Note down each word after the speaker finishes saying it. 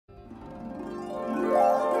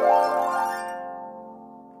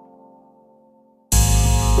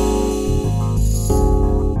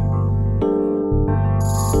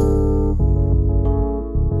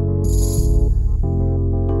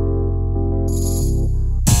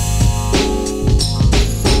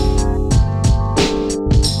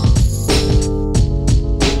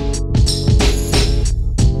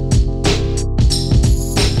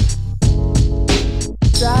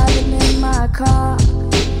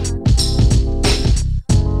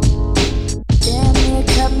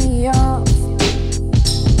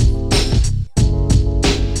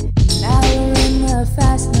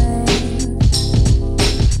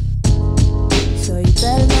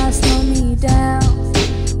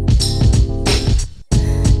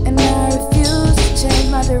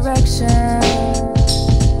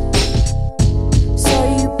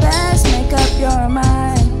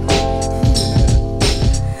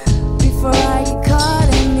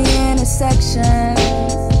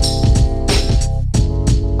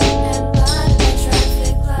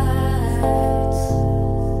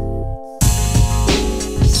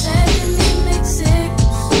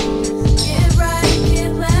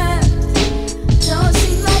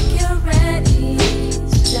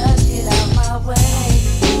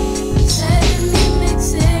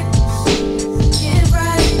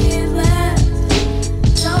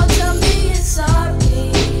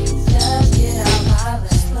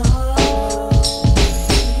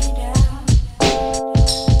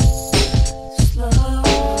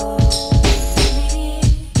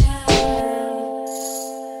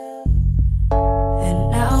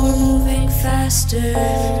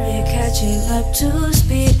up to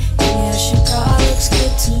speed. And yeah, your car looks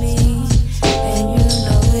good to me. And you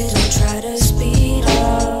know it, don't try to speed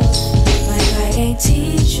up. Like I ain't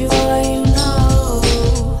teach you all you know.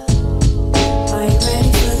 Are you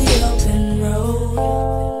ready for the open road?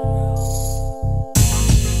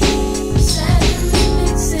 Suddenly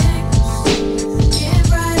mixing, get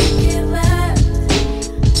right and get left.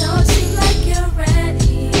 Don't seem like you're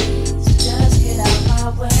ready, so just get out my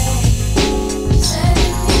way.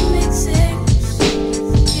 Suddenly mixing,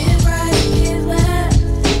 get right and get left.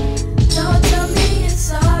 Don't tell me you're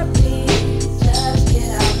sorry, just get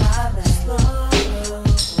out my way. Slow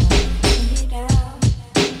me down,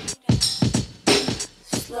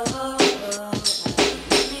 slow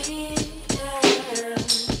me down,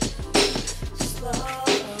 slow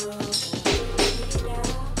me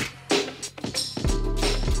down.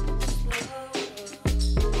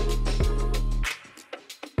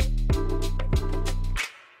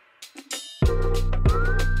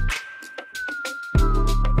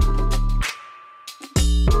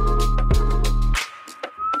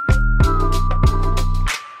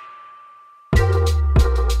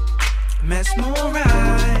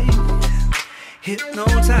 Mesmerize,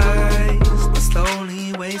 hypnotize, and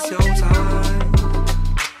slowly waste your time.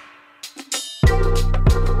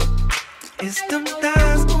 It's them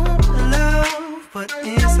thighs on love, but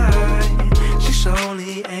inside she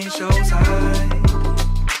surely ain't your type.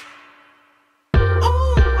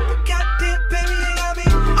 Oh, goddamn baby, you got me.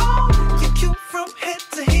 Oh, you cute from head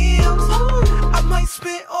to heels. Oh, I might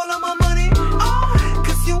spend all of my money. Oh,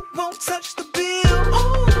 'cause you won't touch the bill.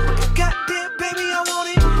 Oh, goddamn baby, I want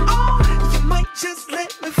it. Oh, you might just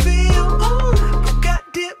let me feel. Oh,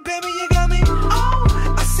 goddamn baby, you got me. Oh,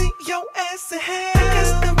 I see your ass in hell. I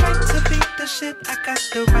got the right to beat the shit. I got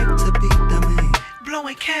the right to beat the man.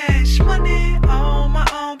 Blowing cash money on my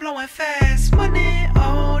own, blowing fast money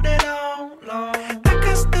all day long, long. I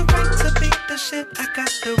got the right to beat the shit. I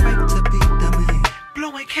got the right to beat the man.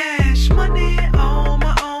 Blowing cash money on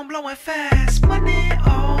my own, blowing fast money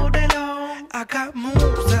all day long. I got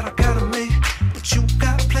moves that I gotta make, but you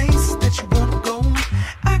got places that you wanna go.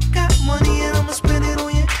 I got money and I'ma spend it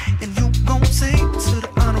on you, and you gon' take to the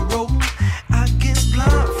honor roll. I get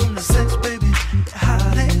blind from the sex, baby.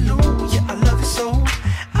 Hallelujah, I love you so.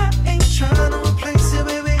 I ain't trying to replace you,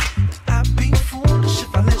 baby. I'd be foolish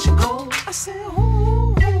if I let you go. I said,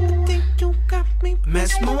 ooh, I think you got me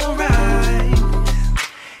mesmerized,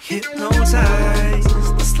 hypnotized,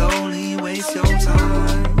 and slowly waste your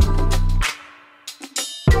time.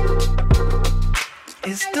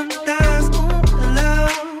 It's them thighs on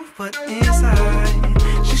love, but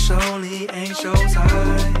inside she surely ain't your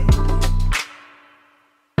type.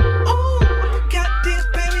 Oh, goddamn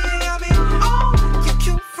baby, you got me. Oh, you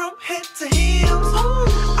cute from head to heels.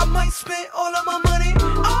 Oh, I might spend all of my money.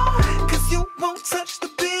 Oh, 'cause you won't touch the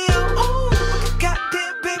bill. Oh,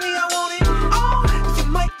 goddamn baby, I want it. Oh, you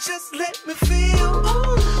might just let me feel.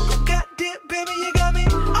 Oh, goddamn baby, you got me.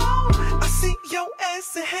 Oh, I see your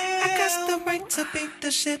ass in hell. I got the right to beat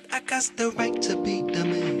the shit. I got the right to beat the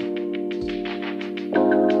man.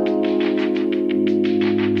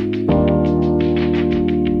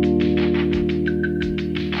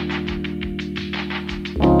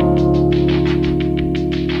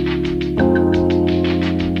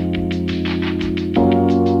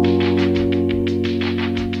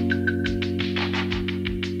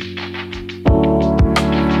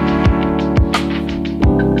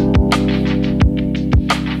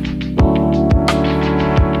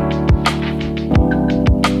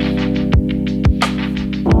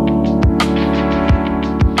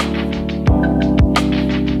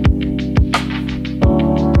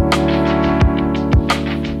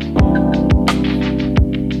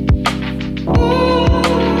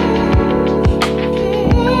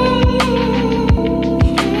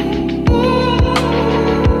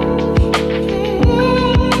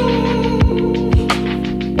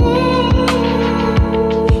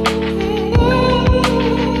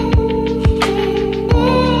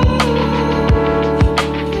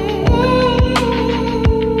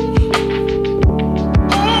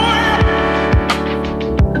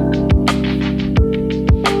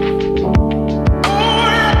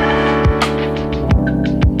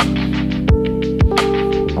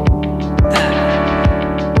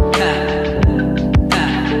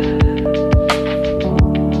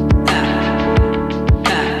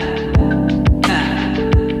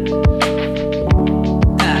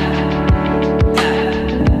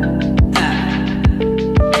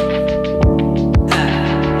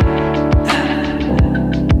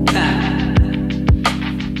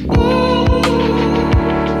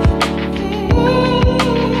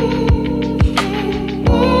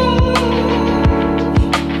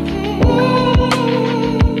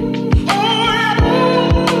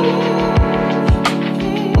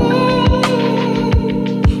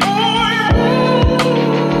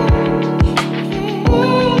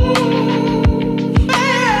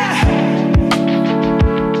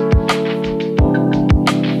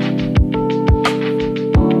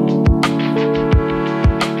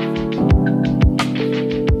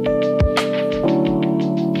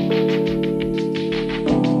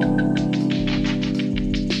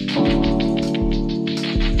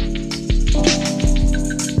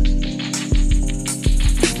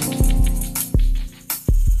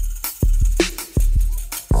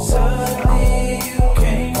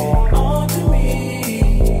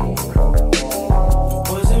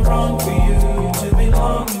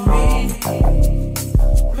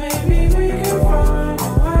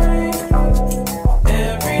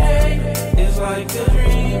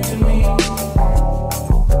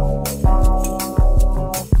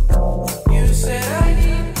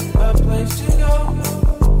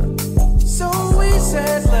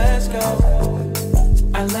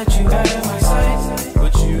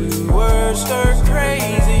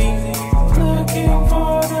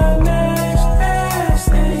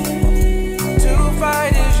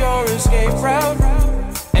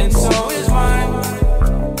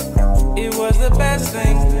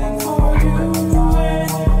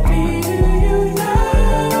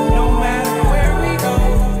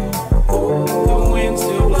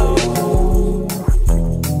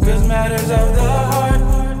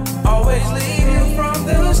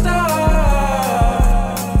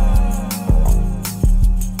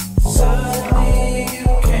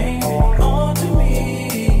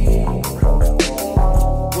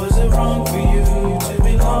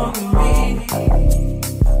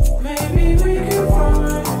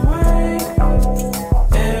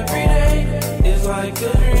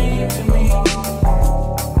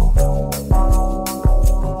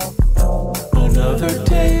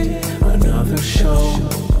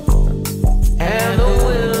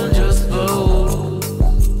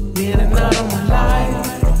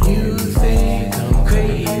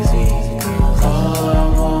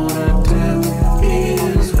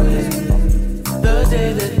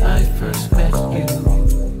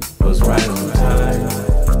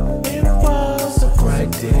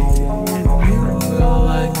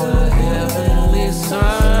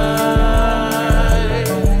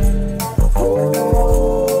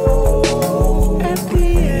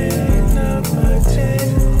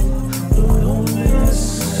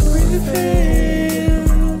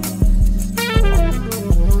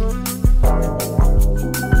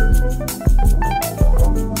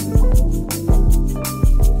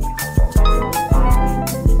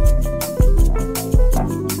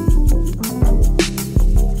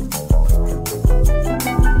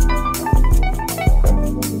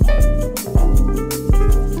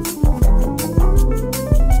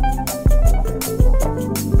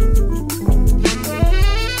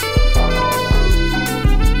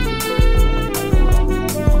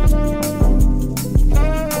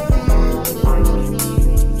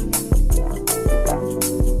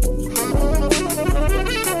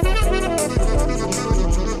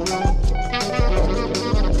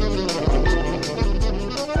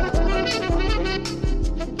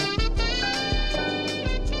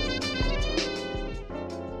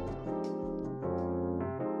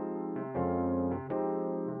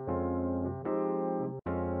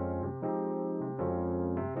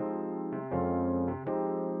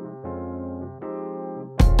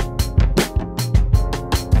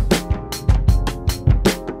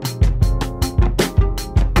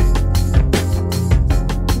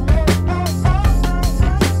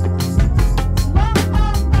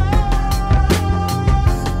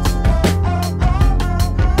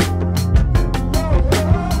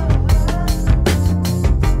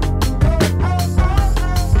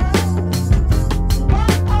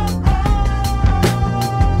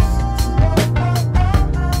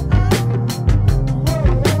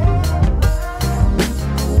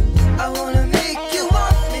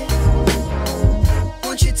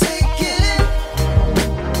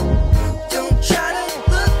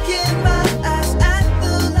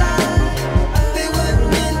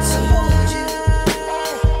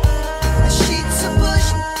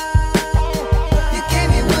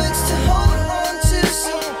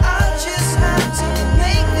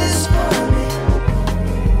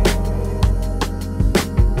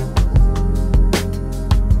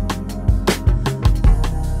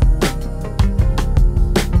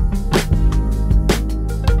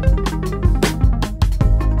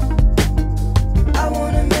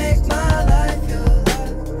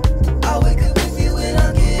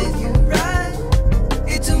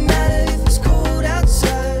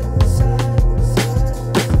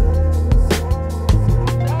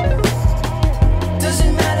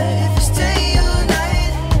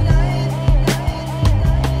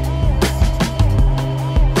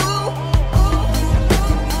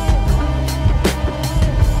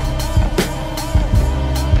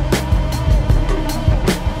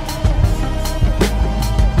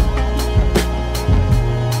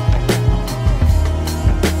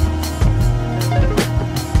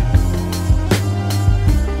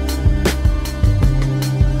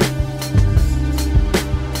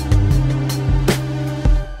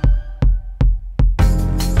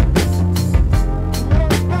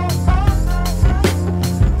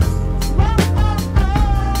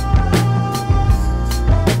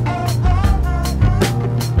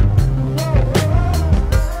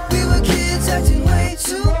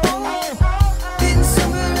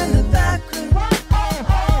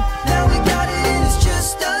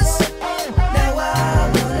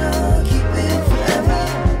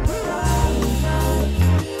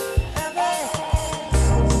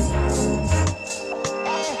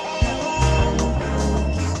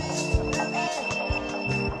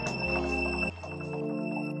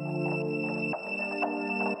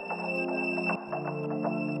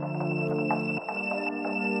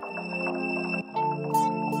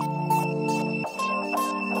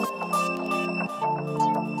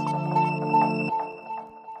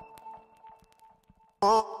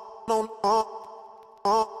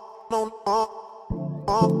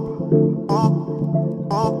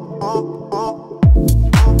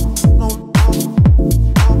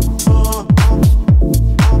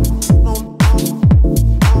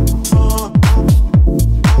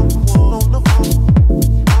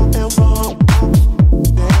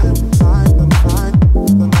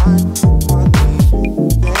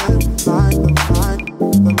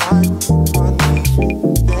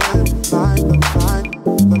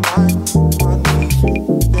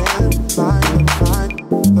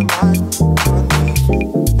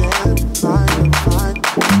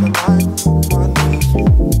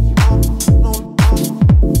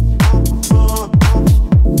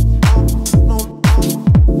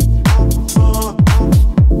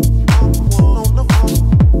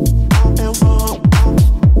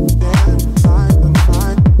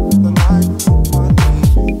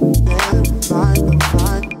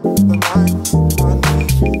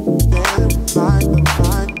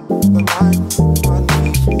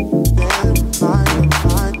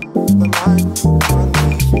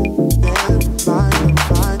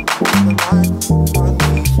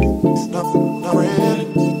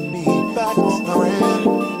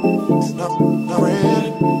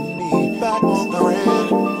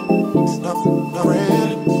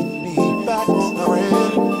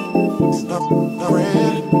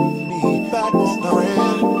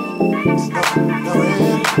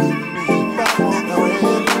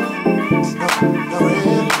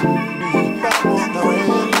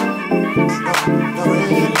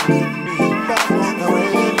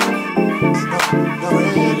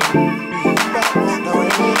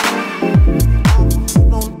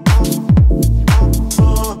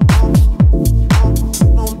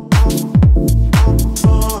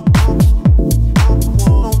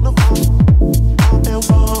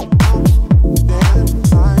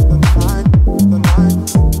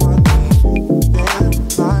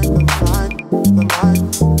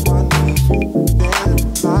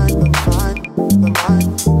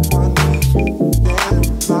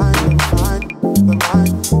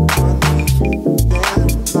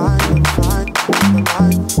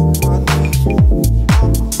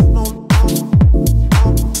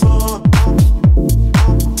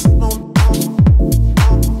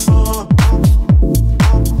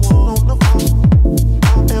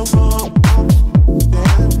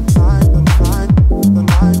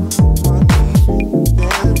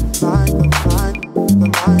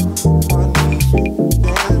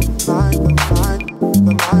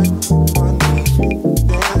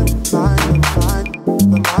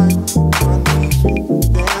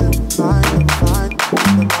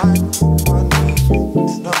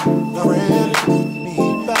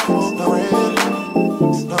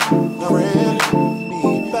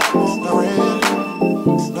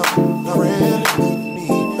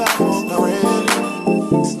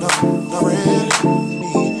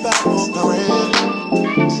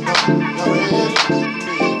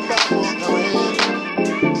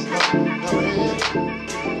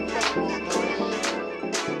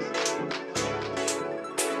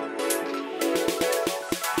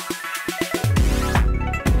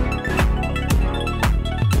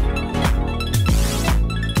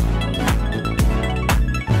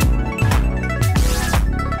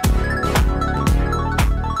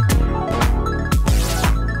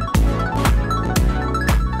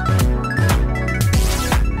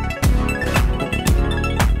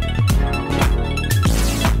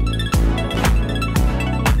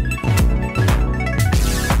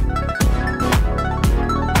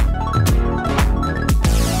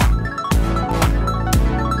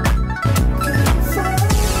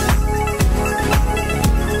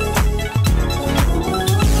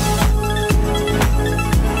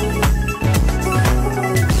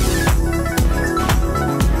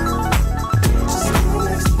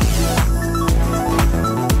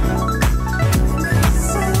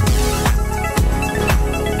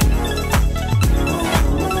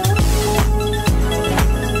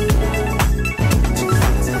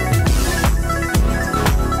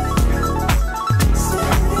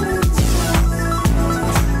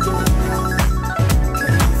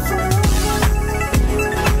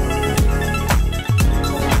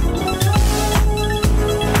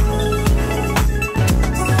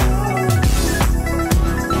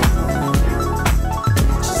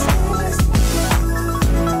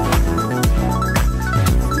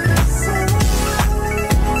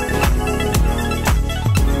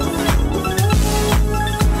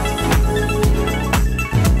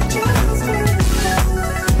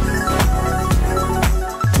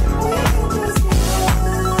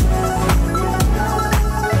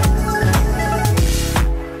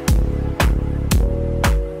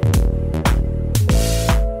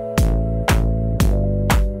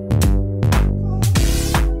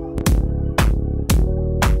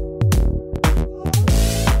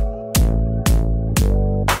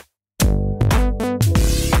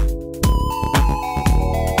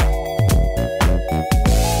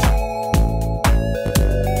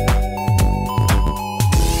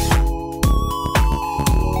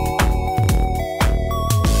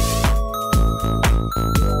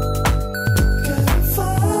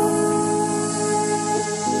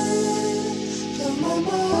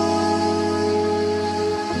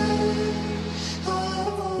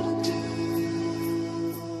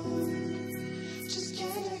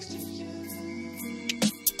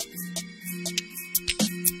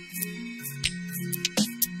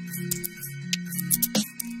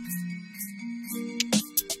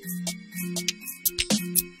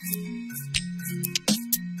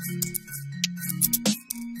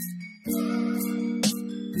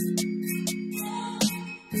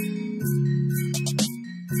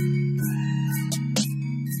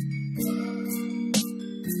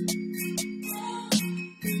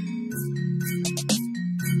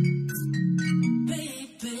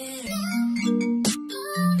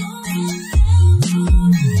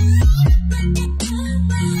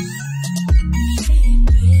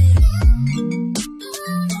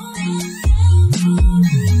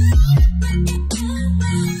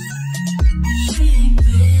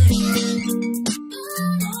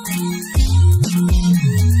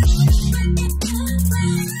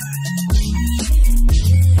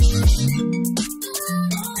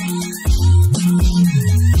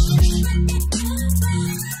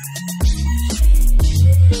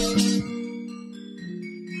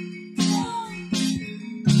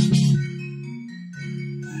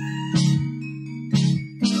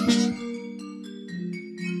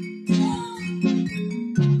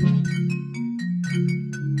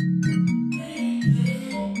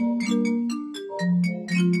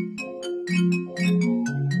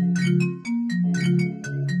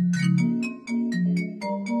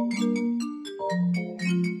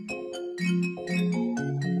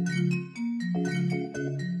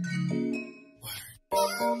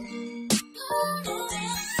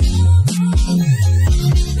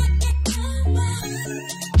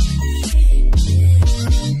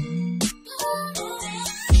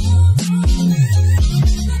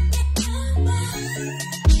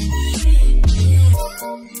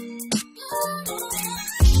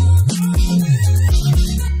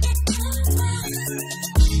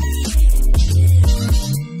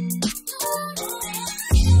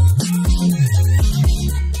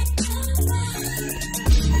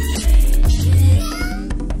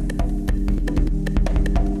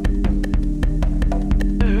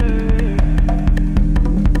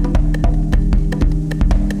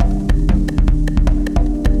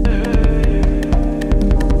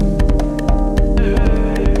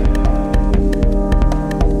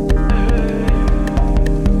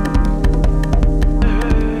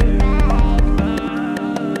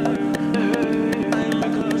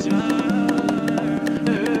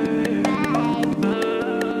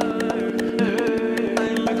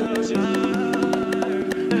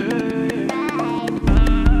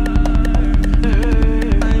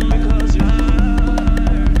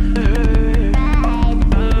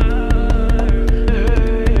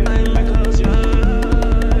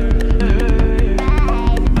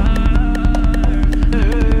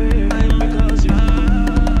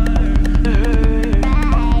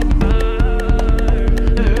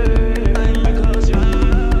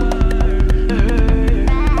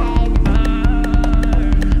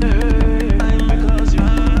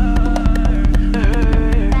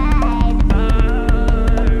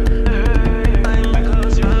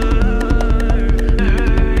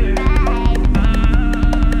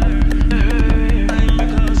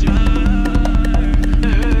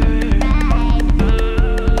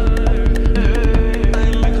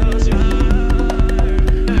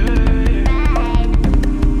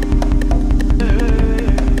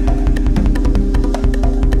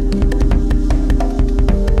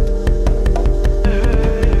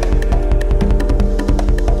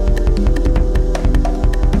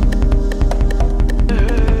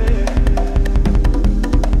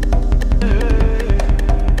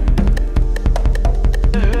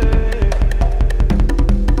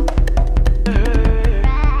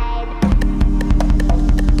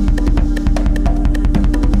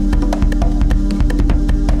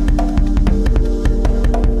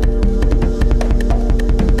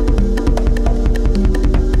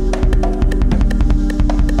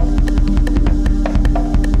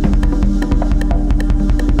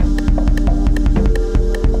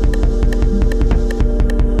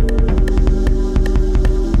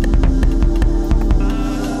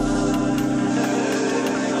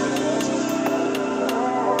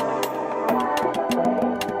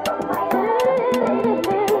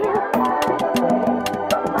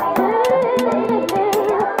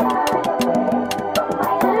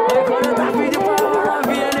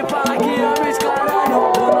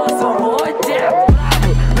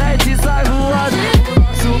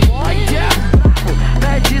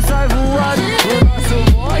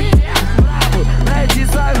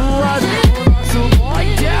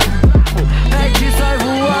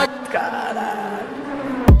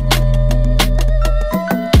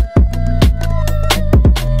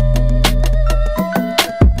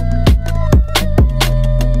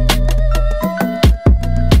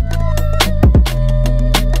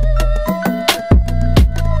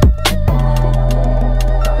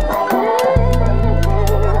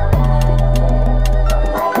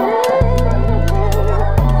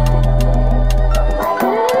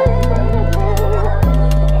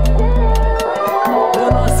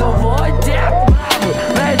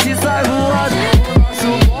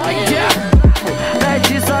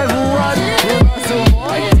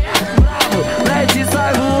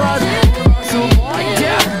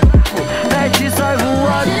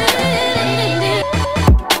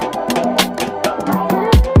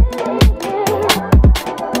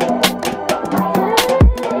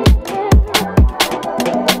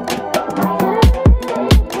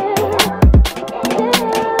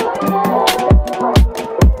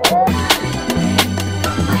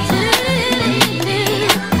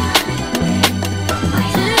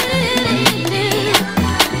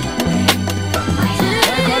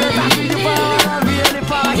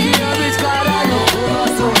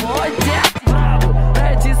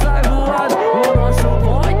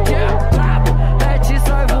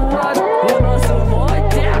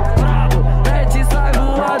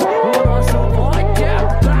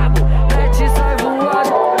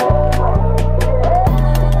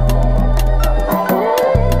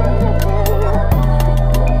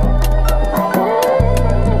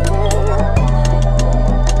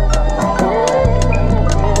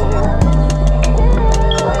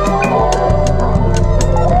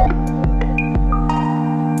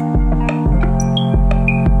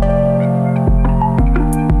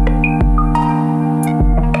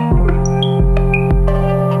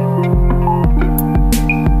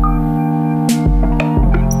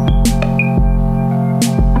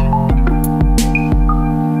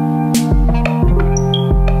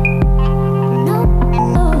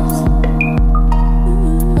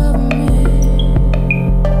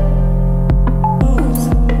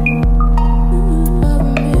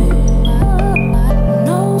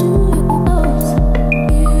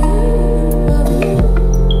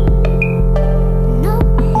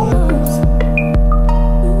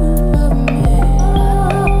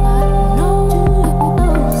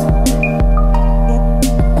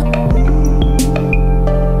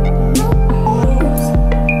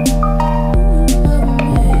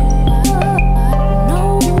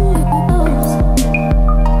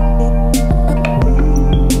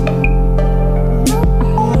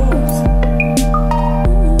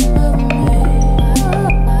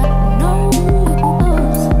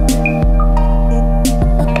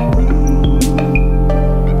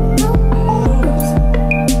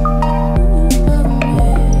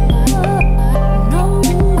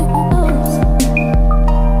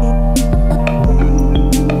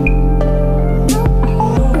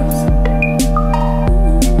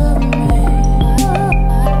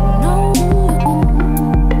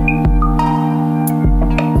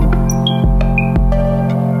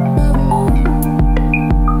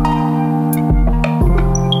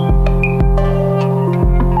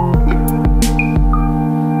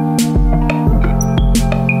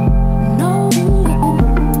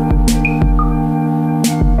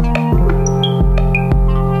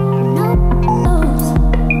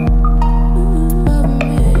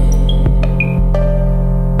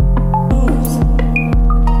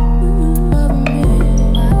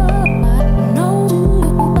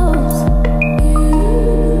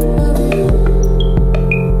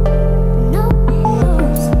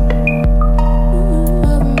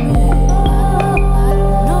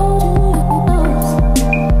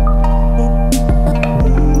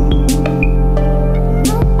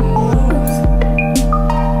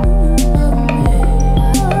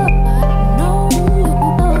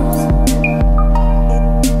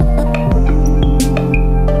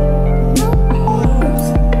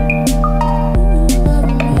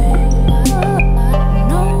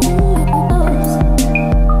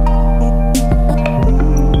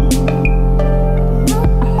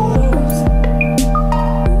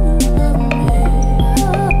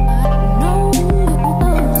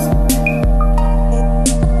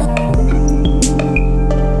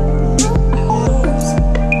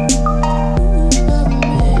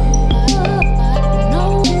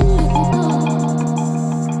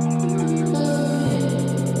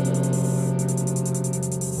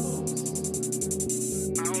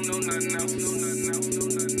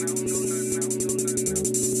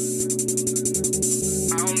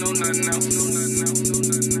 nothing else.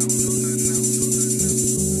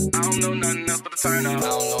 I don't know nothing else but to turn up. I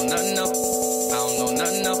don't know nothing else. I don't know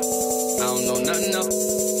nothing else. I don't know nothing else.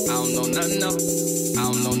 I don't know nothing else. I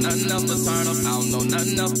don't know nothing else but turn up. I don't know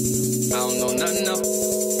nothing else. I don't know nothing else.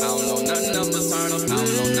 I don't know nothing else but turn up. I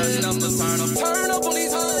don't know nothing else but turn up. Turn up on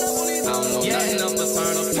these hoes. I don't know nothing else but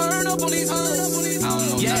turn up. Turn up on these hoes. I don't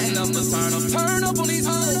know nothing else but turn up. Turn up on these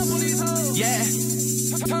hoes. Yeah.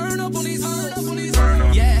 Turn up on these hoes.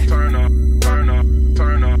 Yeah. Turn up. Turn up.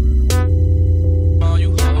 Turn up. All you.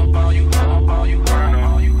 All you. All you. Turn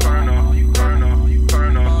up. All you. Turn up. All you. Turn up. All you.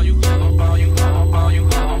 Turn up. All you. All you. All you.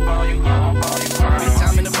 All you. Bitch,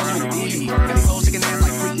 I'm in the buzz with the D. Got these hoes shaking ass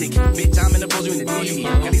like freak Nick. Bitch, I'm in the buzz with the D.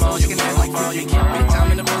 Got these hoes shaking ass like freak Nick. Bitch,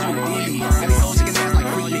 I'm in the buzz with the D. Got these hoes shaking ass like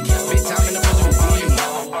freak Nick. Bitch, I'm in the buzz with the D.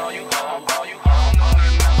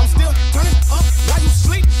 I'm still turning up while you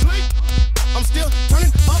sleep. I'm still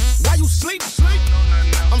turning up while you sleep.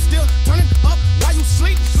 I'm still turning up while you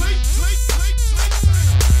sleep.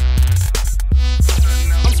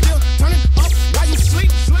 I'm still turning up while you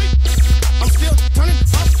sleep. I'm still turning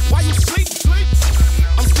up while you sleep.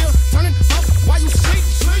 I'm still turning up while you sleep.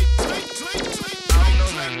 I don't know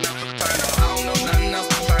nothing else but turn up. I don't know nothing else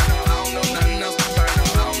but turn up.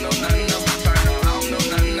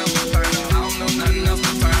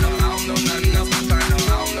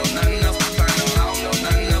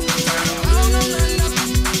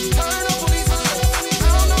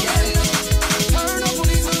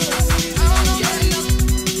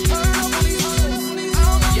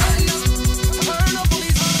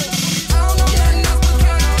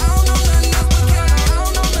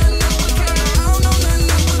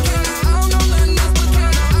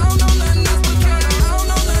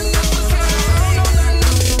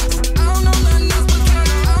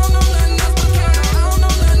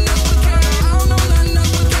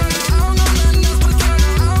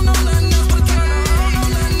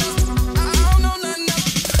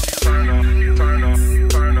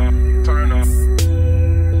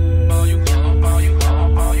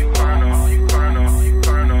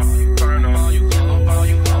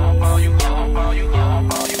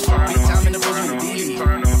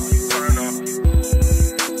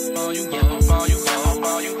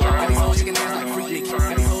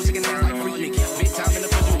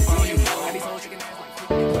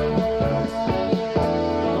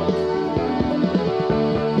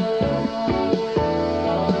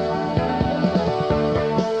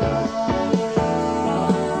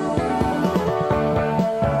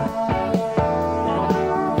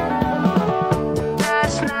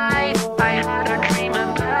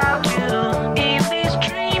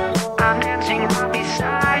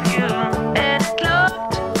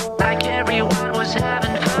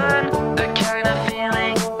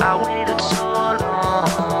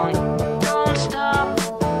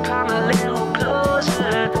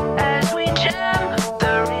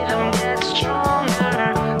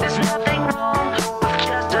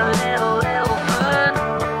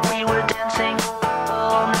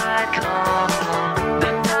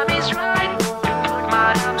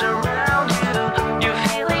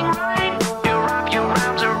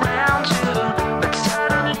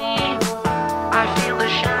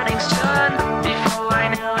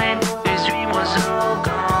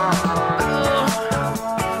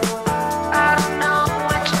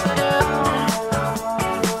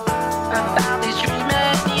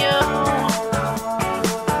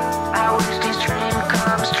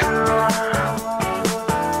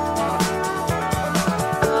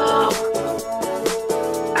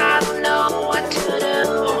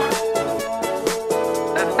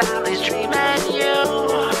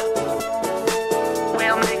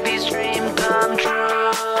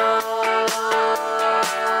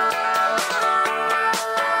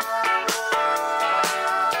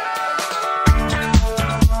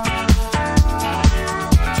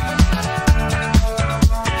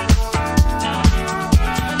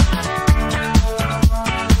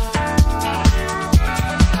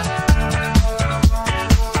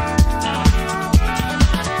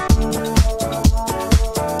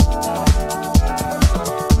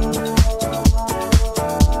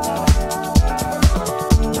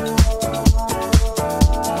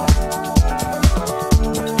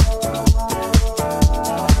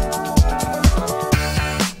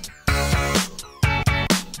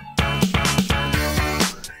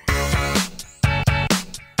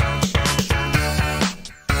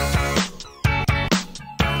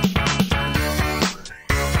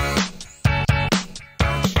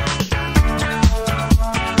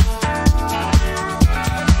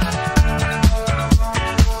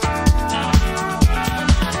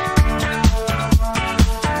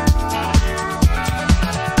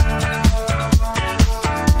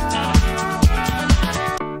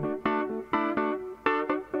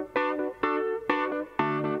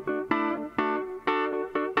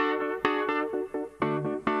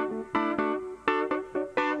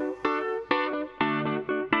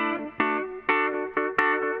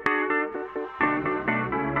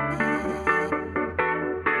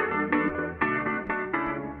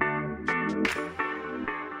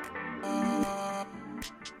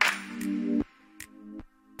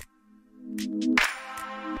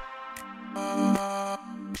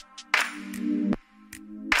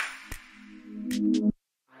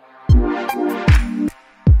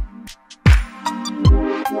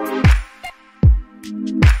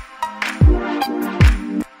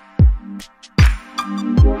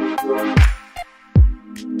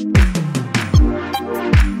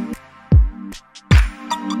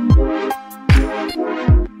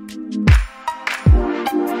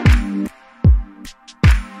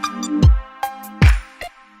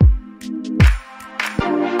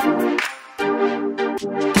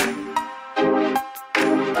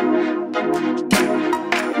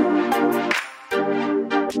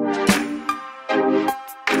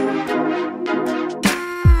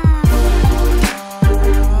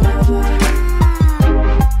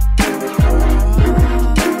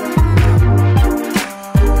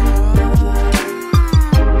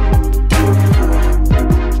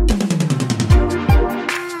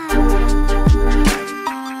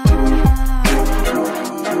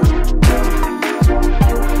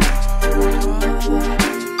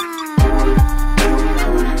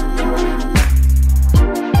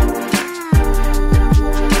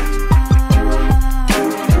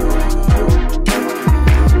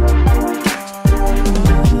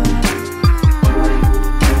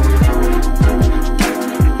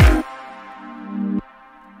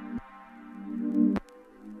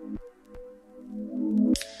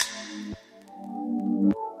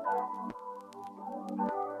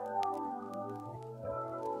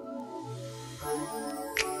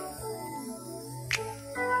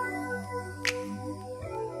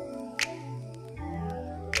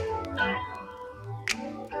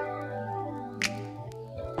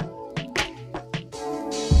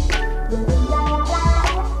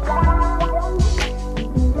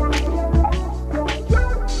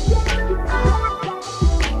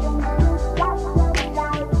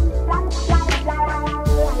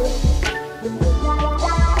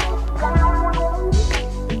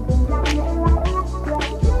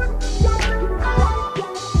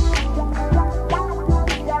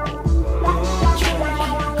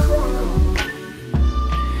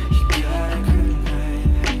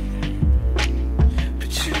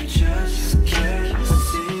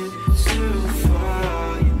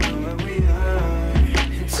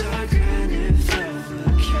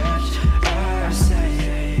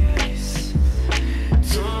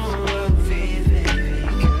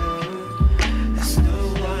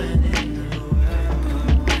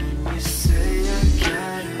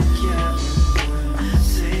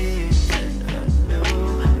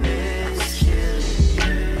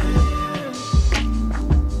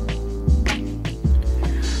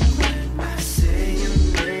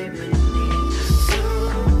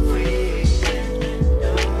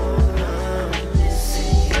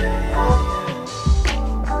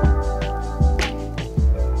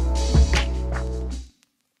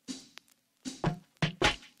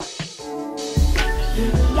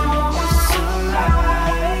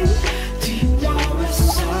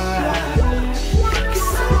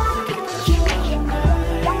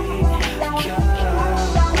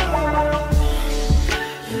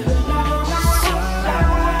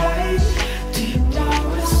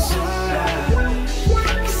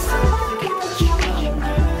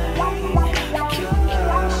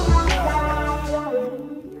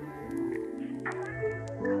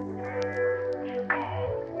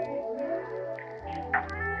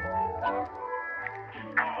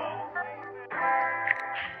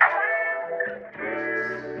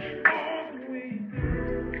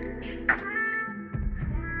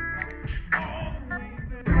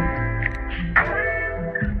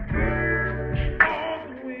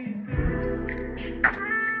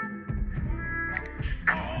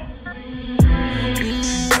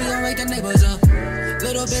 wake the neighbors up.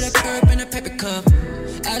 Little bit of purp in a paper cup.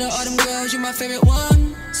 Out of all them girls, you my favorite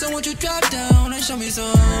one. So won't you drop down and show me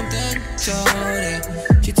something? Shorty,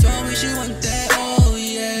 she told me she want that, oh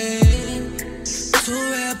yeah.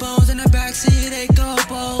 2 red bones in the backseat, they go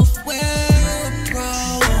both ways. Bro,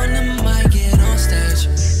 on the mic, get on stage.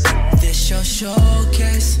 This your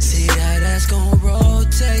showcase. See that ass gon'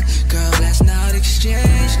 rotate. Girl, let's not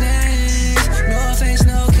exchange names. No face,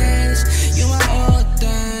 no case. You my all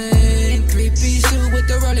thing. 3-piece suit with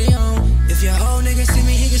the rollie on. If your old nigga see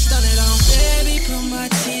me, he can stun it on. Baby, put my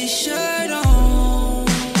t-shirt on.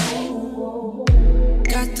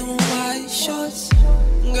 Got them white shorts.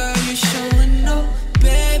 Girl, you showing off.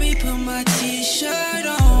 Baby, put my t-shirt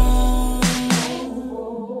on.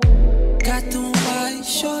 Got them white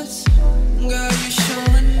shorts. Girl, you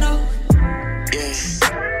showing off. Yeah.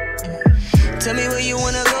 Tell me where you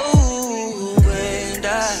wanna go, and I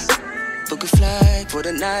book a flight for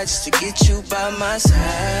the night just to get you by my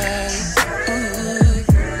side. Ooh,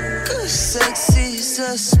 'cause sexy is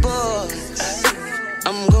a sport.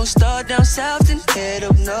 I'm gon' start down south and head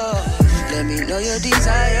up north. Let me know your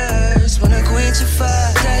desires, wanna quench your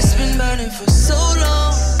fire that's been burning for so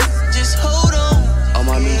long. Just hold on. All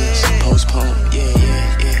my meetings postponed, yeah,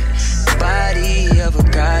 yeah, yeah. Body of a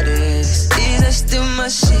goddess, is that still my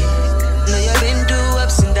shit? Know you've been through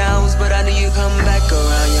ups and downs, but I know you come back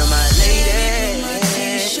around, you're my lady. Put my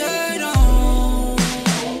t-shirt on.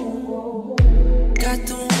 Got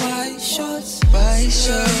them white shorts. White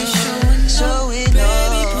shorts, show it off.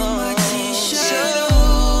 Baby, put my t-shirt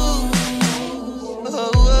on.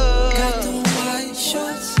 Got them white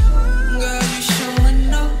shorts. Girl, you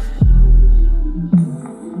showing off.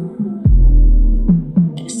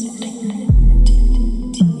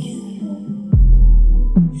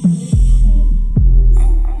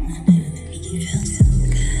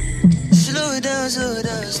 Slow it down, slow it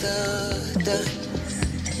down, slow it down.